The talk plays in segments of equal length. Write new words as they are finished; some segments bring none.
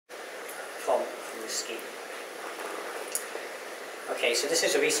this scheme. Okay, so this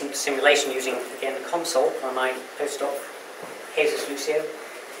is a recent simulation using, again, the console on my postdoc, Jesus Lucio.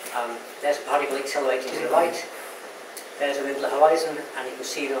 There's a particle accelerating to the right. There's a Rindler horizon, and you can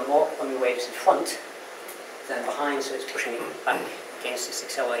see there are more UMI waves in front than behind, so it's pushing it back against this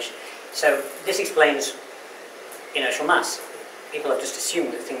acceleration. So this explains inertial mass. People have just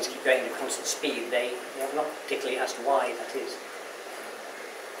assumed that things keep going at a constant speed. They have not particularly asked why that is.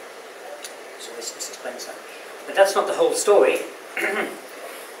 So this explains that. But that's not the whole story.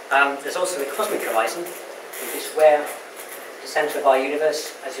 There's also the cosmic horizon, which is where the centre of our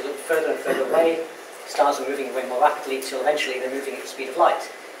universe, as you look further and further away, stars are moving away more rapidly until eventually they're moving at the speed of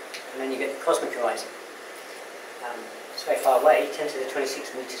light. And then you get the cosmic horizon. It's very far away, 10 to the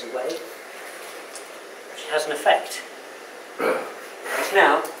 26 metres away, which has an effect. Because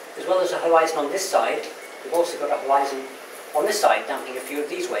now, as well as a horizon on this side, we've also got a horizon on this side, damping a few of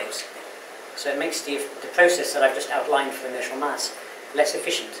these waves. So it makes the process that I've just outlined for inertial mass less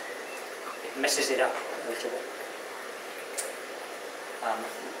efficient. It messes it up a little bit.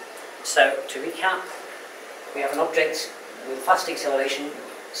 So to recap, we have an object with fast acceleration,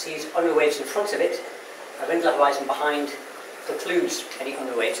 sees UMI waves in front of it, a Rindler horizon behind precludes any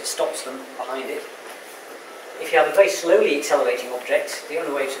UMI waves, it stops them behind it. If you have a very slowly accelerating object, the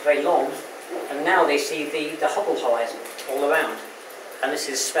UMI waves are very long, and now they see the Hubble horizon all around. And this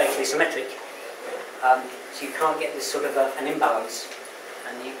is spherically symmetric, so you can't get this sort of an imbalance.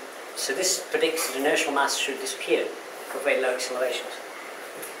 So this predicts that inertial mass should disappear for very low accelerations.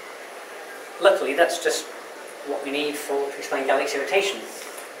 Luckily, that's just what we need to explain galaxy rotation.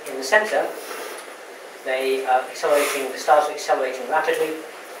 In the centre, the stars are accelerating rapidly,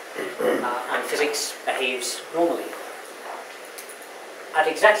 and physics behaves normally. At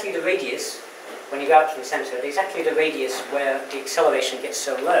exactly the radius, when you go out from the centre, at exactly the radius where the acceleration gets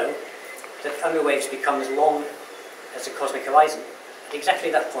so low that UMI waves become as long as the cosmic horizon, at exactly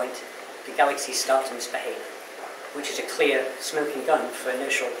that point, the galaxies start to misbehave, which is a clear smoking gun for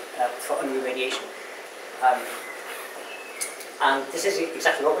for UMI radiation. And this is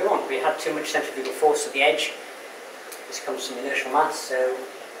exactly what we want. We had too much centrifugal force at the edge. This comes from inertial mass, so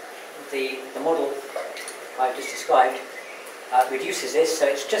the model I've just described reduces this, so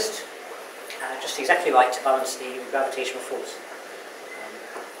it's just exactly right to balance the gravitational force.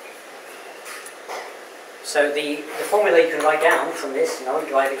 So the formula you can write down from this, and I won't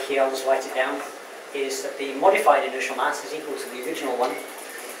drive it here, I'll just write it down, is that the modified inertial mass is equal to the original one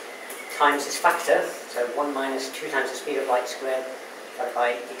times this factor, so 1 minus 2 times the speed of light squared, divided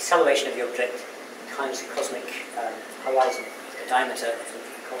by the acceleration of the object times the cosmic horizon, the diameter of the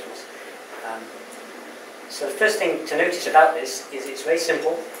cosmos. So the first thing to notice about this is it's very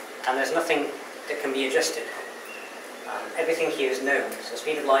simple, and there's nothing that can be adjusted. Everything here is known, so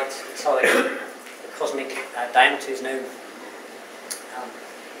speed of light, acceleration, the cosmic diameter is known.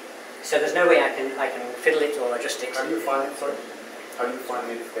 So there's no way I can fiddle it or adjust it. How do you find it that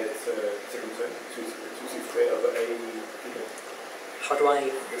second term, 2c squared over a theta? How do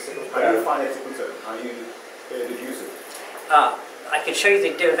I? How do you find that second term? How do you deduce it? I can show you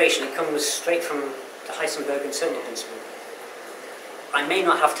the derivation. It comes straight from the Heisenberg uncertainty principle. I may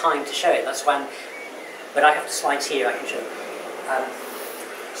not have time to show it, that's why but I have the slides here, I can show you.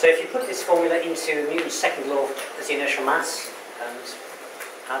 So if you put this formula into Newton's second law as the inertial mass, and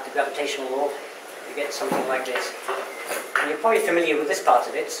add the gravitational law, you get something like this. And you're probably familiar with this part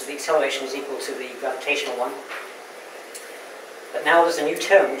of it, so the acceleration is equal to the gravitational one. But now there's a new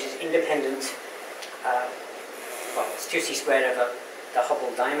term which is independent, well, it's 2c squared over the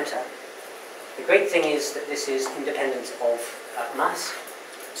Hubble diameter. The great thing is that this is independent of mass,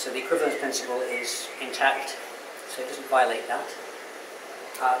 so the equivalence principle is intact, so it doesn't violate that.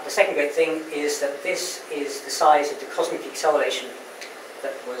 The second great thing is that this is the size of the cosmic acceleration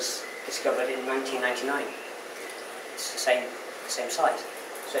that was discovered in 1999. It's the same size,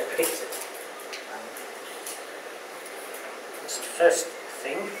 so it predicts it. That's the first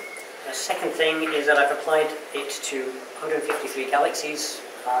thing. The second thing is that I've applied it to 153 galaxies,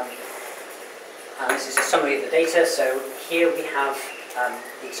 and this is a summary of the data. So here we have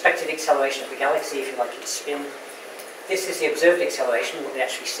the expected acceleration of the galaxy, if you like its spin. This is the observed acceleration, what we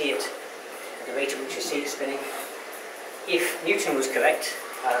actually see it, at the rate at which you see it spinning. If Newton was correct,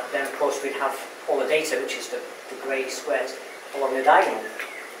 then of course we'd have all the data, which is the grey squares, along the diagonal.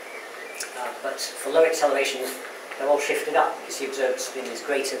 But for low accelerations, they're all shifted up because the observed spin is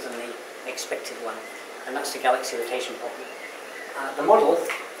greater than the expected one. And that's the galaxy rotation problem. The model,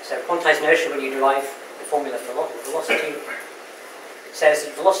 so quantized inertia, when you derive the formula for velocity, says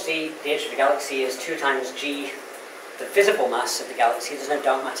that velocity at the edge of the galaxy is 2 times g, the visible mass of the galaxy. There's no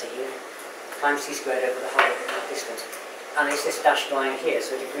dark matter here. times c squared over the whole distance. And it's this dashed line here,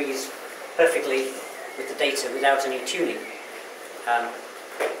 so it agrees perfectly with the data without any tuning.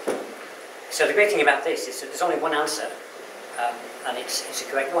 So the great thing about this is that there's only one answer, and it's a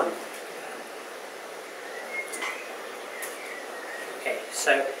correct one. Okay,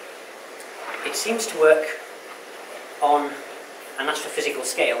 so it seems to work on an astrophysical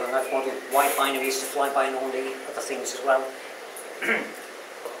scale, and I've modelled wide binaries to flyby and all the other things as well.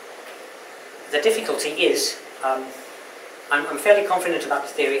 The difficulty is, I'm fairly confident about the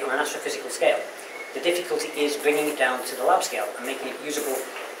theory on an astrophysical scale. The difficulty is bringing it down to the lab scale and making it usable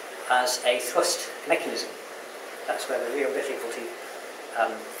as a thrust mechanism. That's where the real difficulty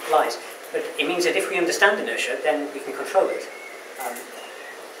lies. But it means that if we understand inertia, then we can control it.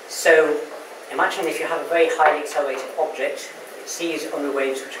 So imagine if you have a very highly accelerated object, it sees under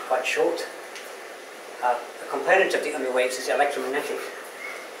waves which are quite short. A component of the under waves is electromagnetic.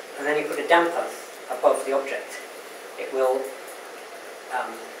 And then you put a damper above the object. It will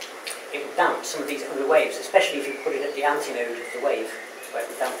damp some of these under waves, especially if you put it at the antinode of the wave, where it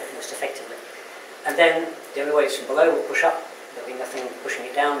will damp it most effectively. And then the under waves from below will push up. There'll be nothing pushing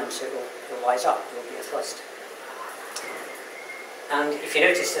it down, and so it will rise up. There will be a thrust. And if you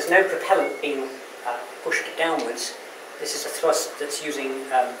notice, there's no propellant being pushed downwards. This is a thrust that's using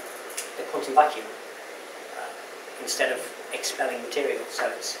the quantum vacuum instead of expelling material. So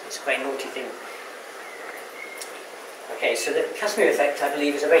it's a very naughty thing. Okay, so the Casimir effect, I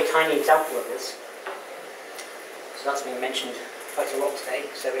believe, is a very tiny example of this. So that's been mentioned quite a lot today.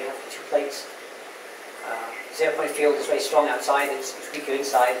 So we have two plates. Zero-point field is very strong outside, it's weaker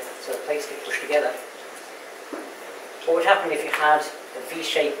inside, so the plates get pushed together. What would happen if you had a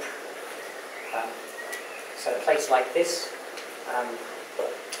V-shape, so plates like this,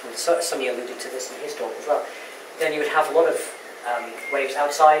 and Sonny alluded to this in his talk as well, then you would have a lot of waves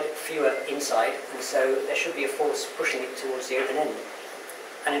outside, fewer inside, and so there should be a force pushing it towards the open end.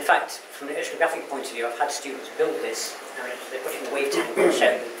 And in fact, from the oceanographic point of view, I've had students build this, and they put it in a wave tank and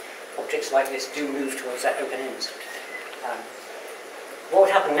show that objects like this do move towards that open end. What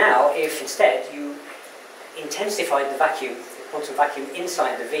would happen now if instead you intensified the vacuum, the quantum vacuum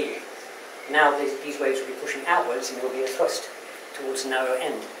inside the V? Now these waves will be pushing outwards and there will be a thrust towards the narrow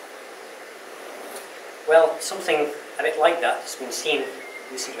end. Well, something a bit like that has been seen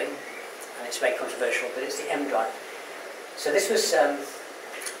recently, and it's very controversial, but it's the M drive. So this was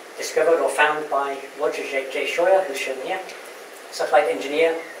discovered or found by Roger J. Scheuer, who's shown here, a satellite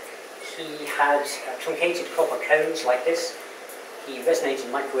engineer. He had truncated copper cones like this. He resonated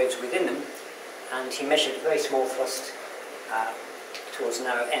microwaves within them, and he measured a very small thrust towards the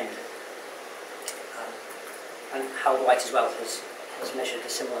narrow end. And Howard White as well has measured a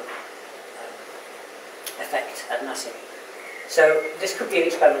similar effect at NASA. So this could be an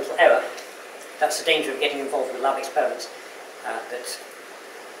experimental error. That's the danger of getting involved with lab experiments, that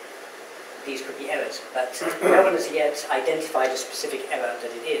these could be errors. But no one has yet identified a specific error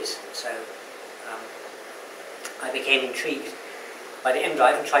that it is. So I became intrigued by the M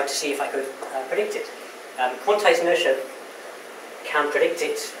drive and tried to see if I could predict it. Quantized inertia can predict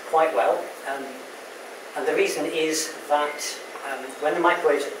it quite well. And the reason is that when the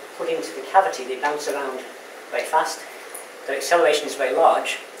microwaves are put into the cavity, they bounce around very fast. Their acceleration is very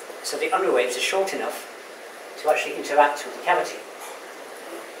large, so the underwaves are short enough to actually interact with the cavity.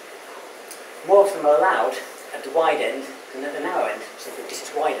 More of them are allowed at the wide end than at the narrow end, so the distance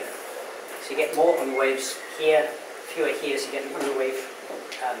is wider. So you get more underwaves here, fewer here, so you get an underwave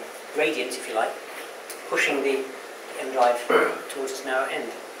gradient, if you like, pushing the M drive towards its narrow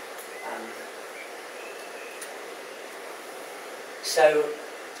end. So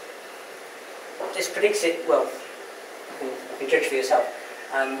this predicts it, well, you can judge for yourself.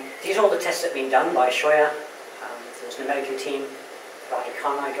 These are all the tests that have been done by Scheuer. There was an American team who had a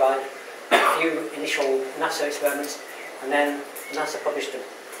Carni drive, a few initial NASA experiments, and then NASA published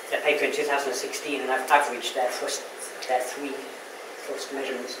a paper in 2016, and I've averaged their three thrust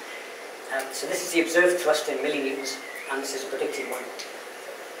measurements. So this is the observed thrust in millinewtons, and this is a predicted one.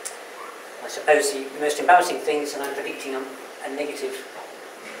 I suppose the most embarrassing thing is that I'm predicting a negative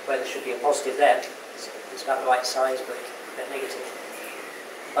where there should be a positive there. It's about the right size, but a bit negative.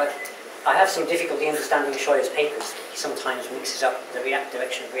 But I have some difficulty understanding Scheuer's papers. He sometimes mixes up the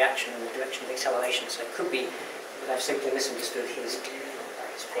direction of reaction and the direction of acceleration, so it could be that I've simply misunderstood his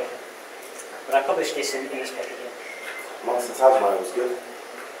paper. But I published this in this paper here. Master Tajman was good.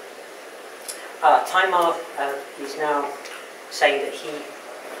 Timar is now saying that he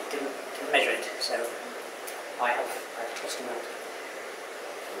didn't measure it, so I've tossed him out.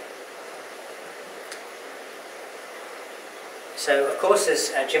 So, of course, there's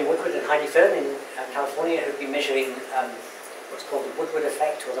Jim Woodward and Heidi Fern in California who've been measuring what's called the Woodward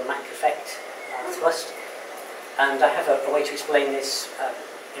effect or the Mach effect thrust. And I have a way to explain this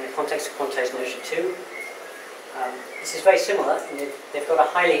in the context of quantized inertia too. This is very similar in that they've got a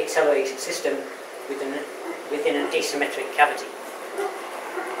highly accelerated system within an asymmetric cavity.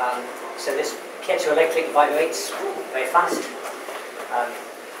 So this piezoelectric vibrates very fast.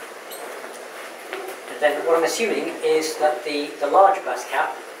 And then what I'm assuming is that the large blast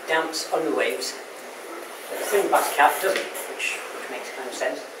cap damps underwaves, but the thin blast cap doesn't, which makes kind of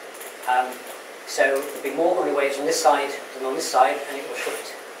sense. So there'll be more underwaves on this side than on this side, and it will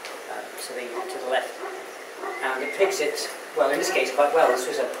shift to the left. And it predicts it, well, in this case, quite well. This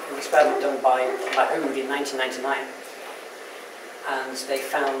was an experiment done by Hood in 1999. And they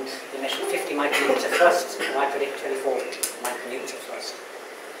found, they measured 50 micronewtons of thrust, and I predict 24 micronewtons of thrust.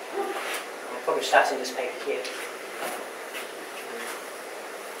 I published that in this paper here.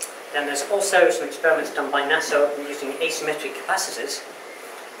 Then there's also some experiments done by NASA using asymmetric capacitors.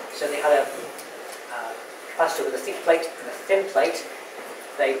 So they had a capacitor with a thick plate and a thin plate.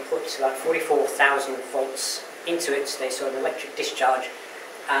 They put about 44,000 volts into it. They saw an electric discharge,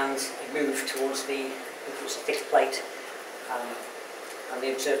 and it moved towards the thick plate. And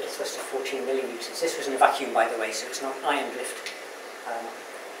they observed a thrust of 14 millinewtons. This was in a vacuum, by the way, so it's not ion drift. And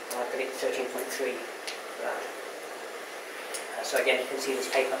I predict 13.3 for that. So again, you can see this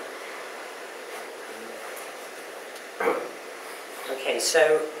paper. Okay,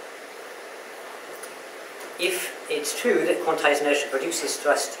 so if it's true that quantized inertia produces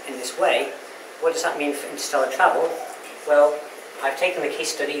thrust in this way, what does that mean for interstellar travel? Well, I've taken the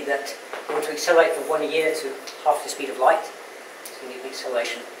case study that you want to accelerate from 1 year to half the speed of light. So you need an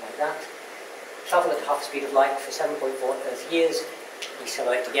acceleration like that. Travel at half the speed of light for 7.4 Earth years.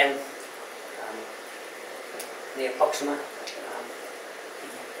 Accelerate again near Proxima.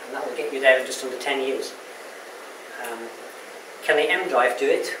 And that will get you there in just under 10 years. Can the M drive do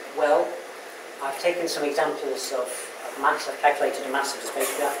it? Well, I've taken some examples of mass. I've calculated the mass of the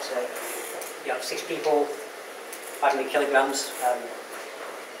spacecraft. So you have 6 people, 500 kilograms.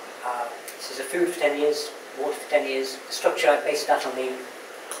 This is a food for 10 years, water for 10 years. The structure, I based that on the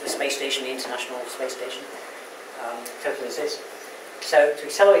space station, the International Space Station. Total is this. So to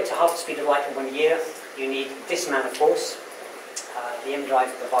accelerate to half the speed of light in 1 year, you need this amount of force. The M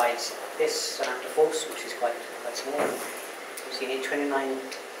drive provides this amount of force, which is quite small. So you need 29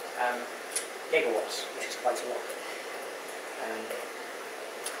 gigawatts, which is quite a lot.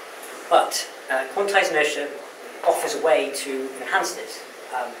 But quantized inertia offers a way to enhance this.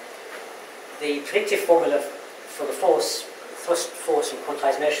 The predictive formula for the thrust force in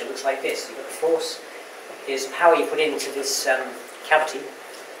quantized inertia looks like this. You've got the force is power you put into this cavity,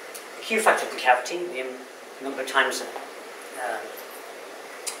 the Q factor of the cavity, the number of times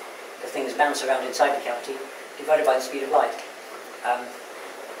the things bounce around inside the cavity, divided by the speed of light.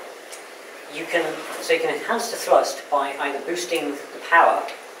 You can enhance the thrust by either boosting the power,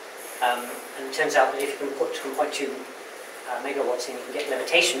 and it turns out that if you can put 1.2 megawatts in, you can get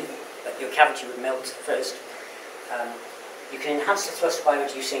levitation, but your cavity would melt first. You can enhance the thrust by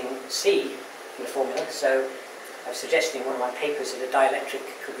reducing C in the formula. So I've suggested in one of my papers that a dielectric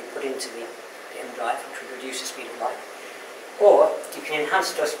could be put into the M drive, which would reduce the speed of light. Or you can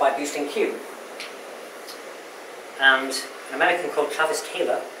enhance thrust by boosting Q. And an American called Travis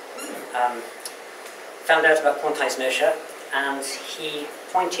Taylor found out about quantized inertia, and he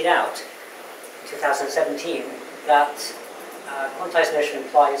pointed out in 2017 that quantized inertia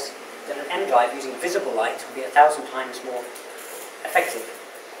implies that an M drive using visible light will be 1,000 times more effective.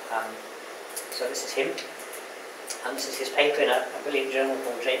 So this is him, and this is his paper in a brilliant journal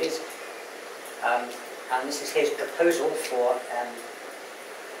called JVIS. And this is his proposal for,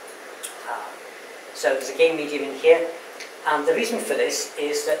 so there's a gain medium in here, and the reason for this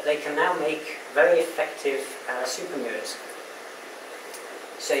is that they can now make very effective super mirrors.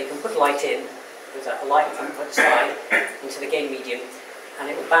 So you can put light in with a light pump at the side into the gain medium, and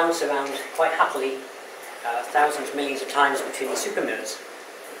it will bounce around quite happily thousands, millions of times between the super mirrors,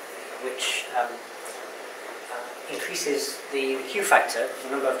 which increases the Q factor, the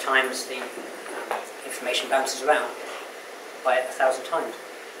number of times the information bounces around, by 1,000 times.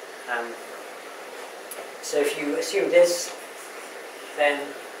 So if you assume this,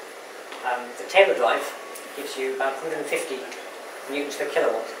 then the Taylor drive gives you about 150 newtons per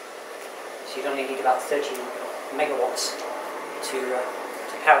kilowatt. So you'd only need about 30 megawatts to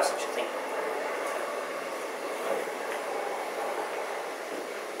power such a thing.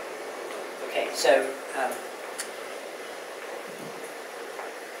 Okay, so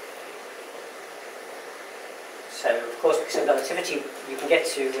of course, because of relativity, relativity, you can get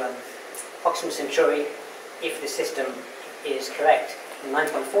to Proxima Centauri if the system is correct. In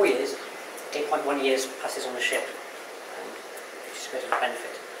 9.4 years, 8.1 years passes on the ship, which is a bit of a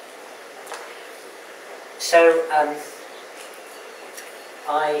benefit. So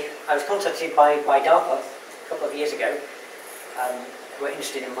I was contacted by DARPA a couple of years ago, who were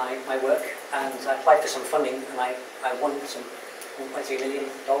interested in my work, and I applied for some funding, and I won some $1.3 million.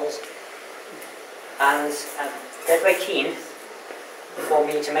 And they're very keen for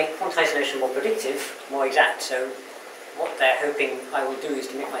me to make quantized inertia more predictive, more exact. So what they're hoping I will do is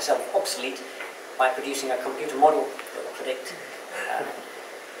to make myself obsolete by producing a computer model that will predict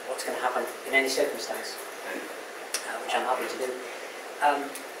what's going to happen in any circumstance, which I'm happy to do.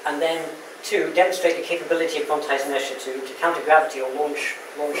 And then to demonstrate the capability of quantized inertia to counter gravity or launch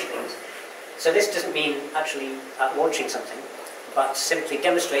things. So this doesn't mean actually launching something, but simply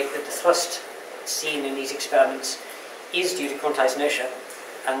demonstrate that the thrust seen in these experiments is due to quantized inertia,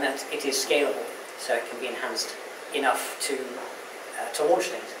 and that it is scalable, so it can be enhanced enough to launch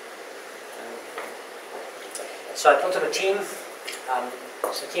things. So I built up a team.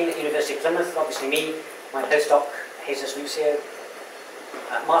 It's a team at the University of Plymouth, obviously me, my postdoc, Jesus Lucio.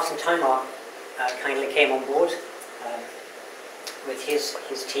 Martin Timar kindly came on board with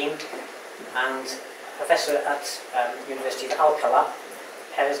his team, and a professor at the University of Alcalá,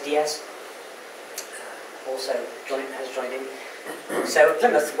 Perez Diaz, also has joined in. So at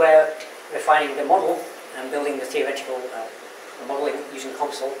Plymouth, we're refining the model and building the theoretical modeling using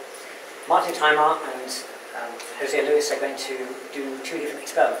COMSOL. Martin Timar and Jose Luis are going to do 2 different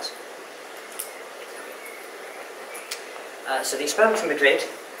experiments. So the experiments in Madrid,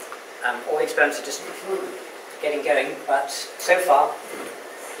 all the experiments are just getting going, but so far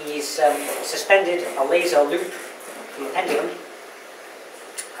he's suspended a laser loop from the pendulum,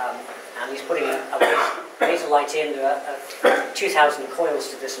 and he's putting a laser light in. There are 2,000 coils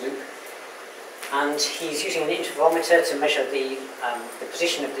to this loop, and he's using an interferometer to measure the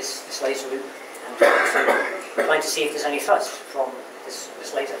position of this laser loop, and trying to see if there's any thrust from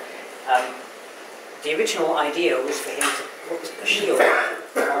this laser. The original idea was for him to put a shield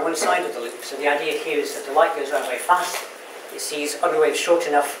on one side of the loop. So the idea here is that the light goes around very fast. It sees underwaves short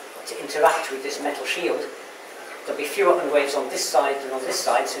enough to interact with this metal shield. There'll be fewer underwaves on this side than on this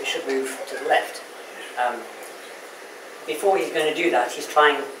side, so it should move to the left. Before he's going to do that, he's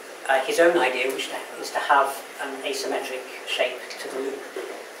trying his own idea, which is to have an asymmetric shape to the loop,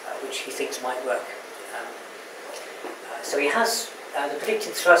 which he thinks might work. So he has the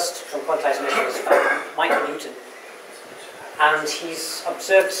predicted thrust from quantized inertia is about micronewton, and he's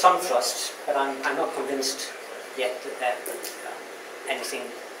observed some thrusts, but I'm not convinced yet that they're anything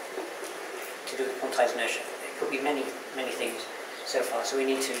to do with quantized inertia. It could be many things so far, so we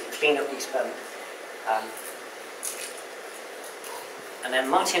need to clean up the experiment. And then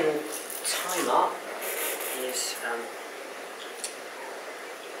Martin Timar is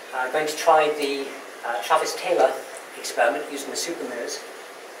going to try the Travis-Taylor experiment using the super mirrors,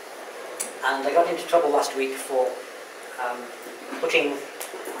 and I got into trouble last week for putting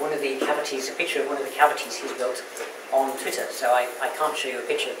one of the cavities, a picture of one of the cavities he's built, on Twitter. So I can't show you a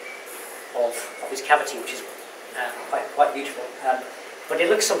picture of his cavity, which is quite beautiful, but it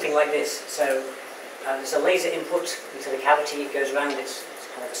looks something like this. So there's a laser input into the cavity. It goes around. It's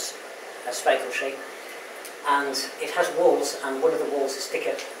kind of a spherical shape, and it has walls, and one of the walls is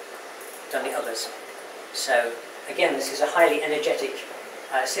thicker than the others. So again, this is a highly energetic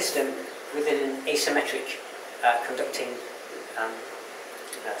system within an asymmetric conducting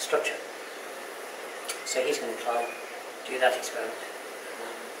structure. So he's going to try do that experiment.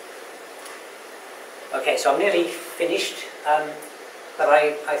 Okay, so I'm nearly finished, but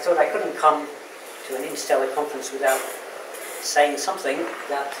I thought I couldn't come to an Interstellar conference without saying something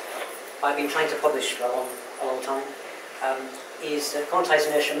that I've been trying to publish for a long time, is that quantized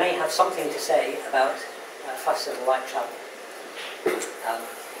inertia may have something to say about faster light travel.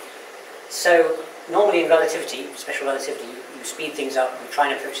 So normally in relativity, special relativity, you speed things up, you try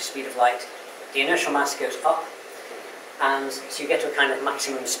and approach the speed of light, the inertial mass goes up, and so you get to a kind of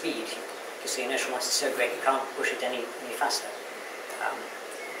maximum speed, because the inertial mass is so great you can't push it any faster.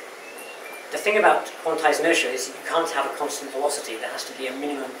 The thing about quantized inertia is that you can't have a constant velocity. There has to be a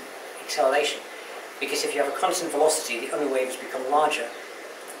minimum acceleration, because if you have a constant velocity, the underwaves become larger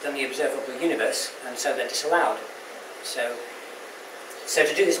than the observable universe, and so they're disallowed. So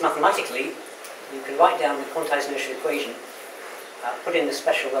to do this mathematically, you can write down the quantized inertia equation, put in the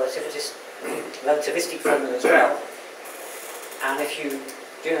special relativistic formula as well, and if you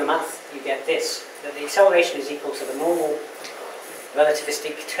do the math, you get this, that the acceleration is equal to the normal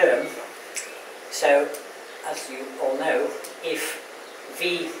relativistic term. So, as you all know, if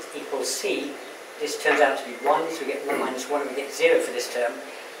V equals C, this turns out to be 1, so we get 1 minus 1 and we get 0 for this term.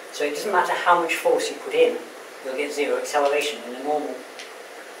 So it doesn't matter how much force you put in, you'll get 0 acceleration in a normal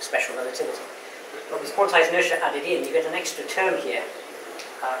special relativity. But with quantized inertia added in, you get an extra term here,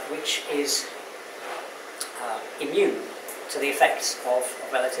 which is immune to the effects of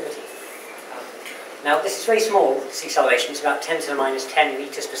relativity. Now this is very small, this acceleration, it's about 10 to the minus 10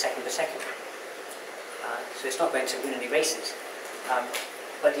 meters per second. So it's not going to win any races.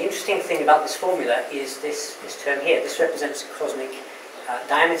 But the interesting thing about this formula is this term here. This represents a cosmic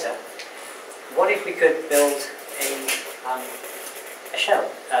diameter. What if we could build a shell,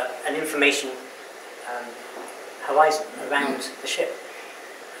 an information horizon around the ship?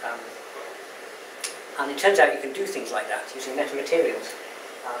 And it turns out you can do things like that using metamaterials.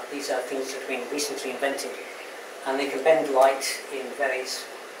 These are things that have been recently invented, and they can bend light in various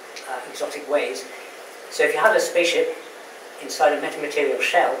exotic ways. So if you had a spaceship inside a metamaterial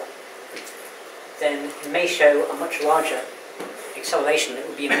shell, then it may show a much larger acceleration that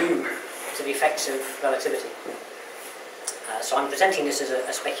would be immune to the effects of relativity. So I'm presenting this as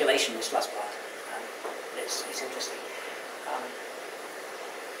a speculation, this last part. It's interesting.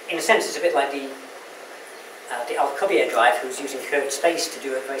 In a sense, it's a bit like the Alcubierre drive, who's using curved space to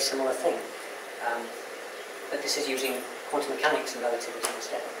do a very similar thing. But this is using quantum mechanics and relativity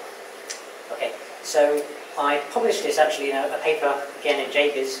instead. Okay, so I published this actually in a paper, again in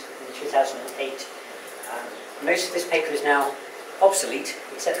JBiz in 2008. Most of this paper is now obsolete,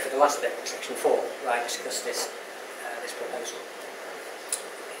 except for the last bit, section 4, where I discussed this proposal.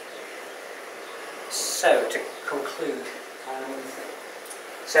 So, to conclude,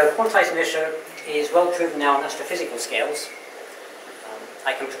 so quantized inertia is well proven now on astrophysical scales.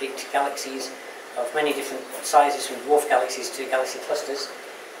 I can predict galaxies of many different sizes, from dwarf galaxies to galaxy clusters,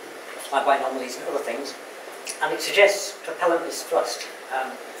 flyby anomalies and other things. And it suggests propellant-less thrust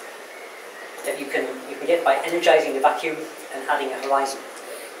that you can get by energizing the vacuum and adding a horizon.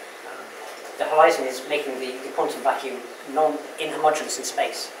 The horizon is making the quantum vacuum non-inhomogeneous in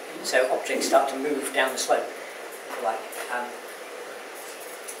space, so objects start to move down the slope, if you like.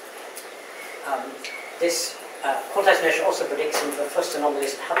 This quantized inertia also predicts some of the thrust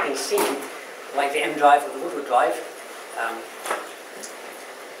anomalies that have been seen, like the M drive or the Woodward drive.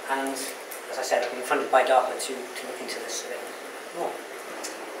 And as I said, I've been funded by DARPA to look into this a bit more.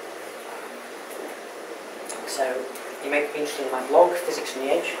 So you may be interested in my blog, Physics from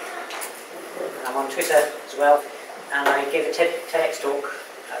the Edge. I'm on Twitter as well, and I gave a TEDx talk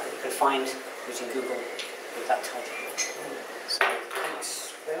that you can find using Google with that title. So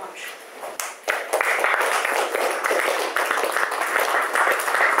thanks very much.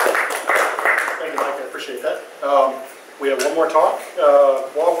 Thank you, Mike. I appreciate that. We have one more talk.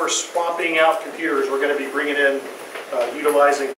 While we're swapping out computers, we're going to be bringing in, utilizing